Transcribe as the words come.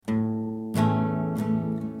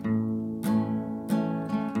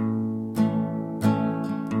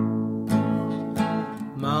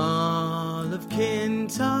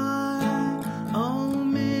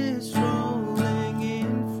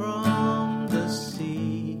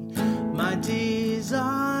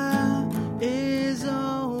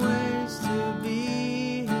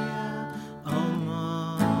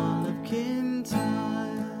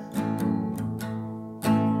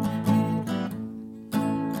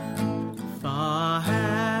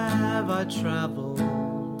I travelled,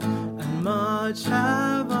 and much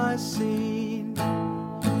have I seen.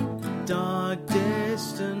 Dark,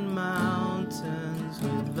 distant mountains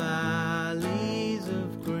with valleys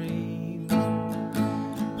of green,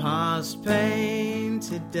 past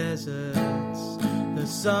painted deserts, the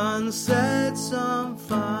sun sets on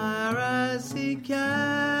fire as he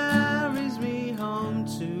carries me home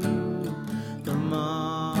to the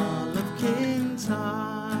Mull of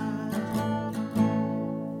Kintyre.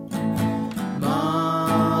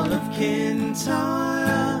 Mull of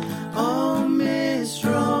Kintyre, oh mist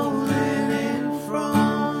rolling in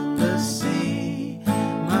from the sea.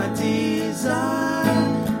 My desire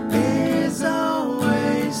is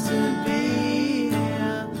always to be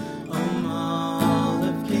here, oh Mull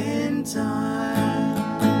of Kintyre.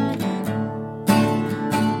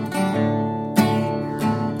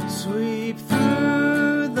 Sweep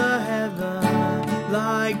through the heather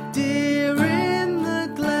like deer in the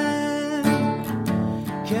glen,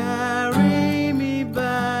 carry me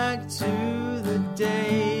back to the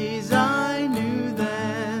days I knew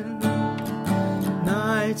then.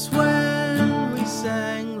 Nights when we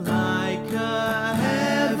sang like a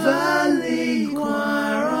heavenly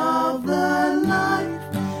choir of the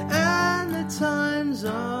life and the times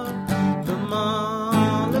of the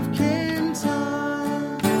Mull of Kintyre.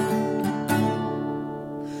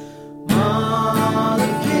 Mull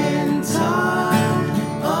of Kintyre,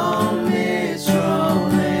 oh mist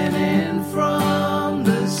rolling in from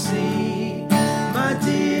the sea. My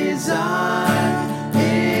desire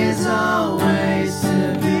is always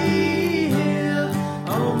to be here,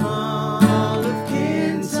 oh Mull of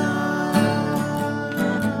Kintyre.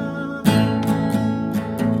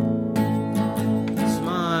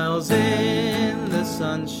 Smiles in the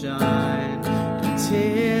sunshine,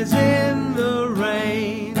 tears in the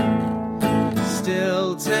rain,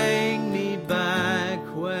 still take me back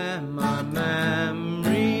where my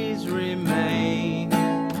memories remain.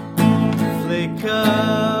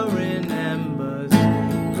 Flickering embers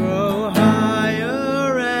grow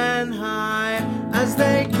higher and higher as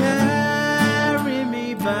they carry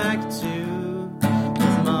me back to